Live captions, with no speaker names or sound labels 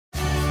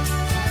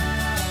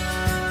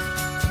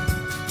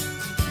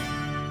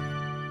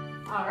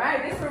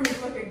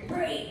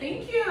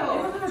Thank you.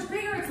 Look how much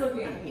bigger it's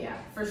looking. Yeah,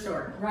 for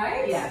sure.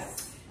 Right?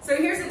 Yes. So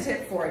here's a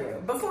tip for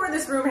you. Before,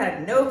 this room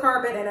had no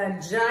carpet and a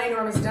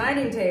ginormous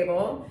dining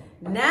table.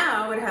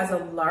 Now it has a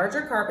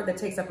larger carpet that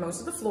takes up most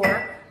of the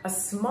floor, a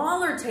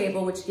smaller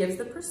table, which gives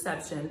the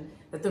perception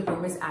that the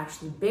room is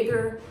actually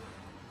bigger,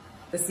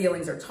 the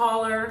ceilings are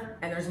taller,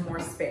 and there's more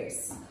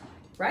space,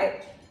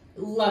 right?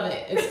 Love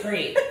it. It's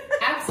great.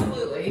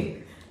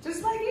 Absolutely.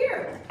 Just like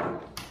here.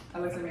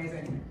 That looks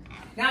amazing.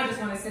 Now I just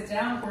want to sit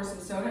down, pour some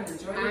soda, and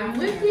enjoy it. I'm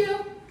with you.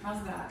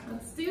 How's that?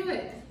 Let's do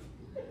it.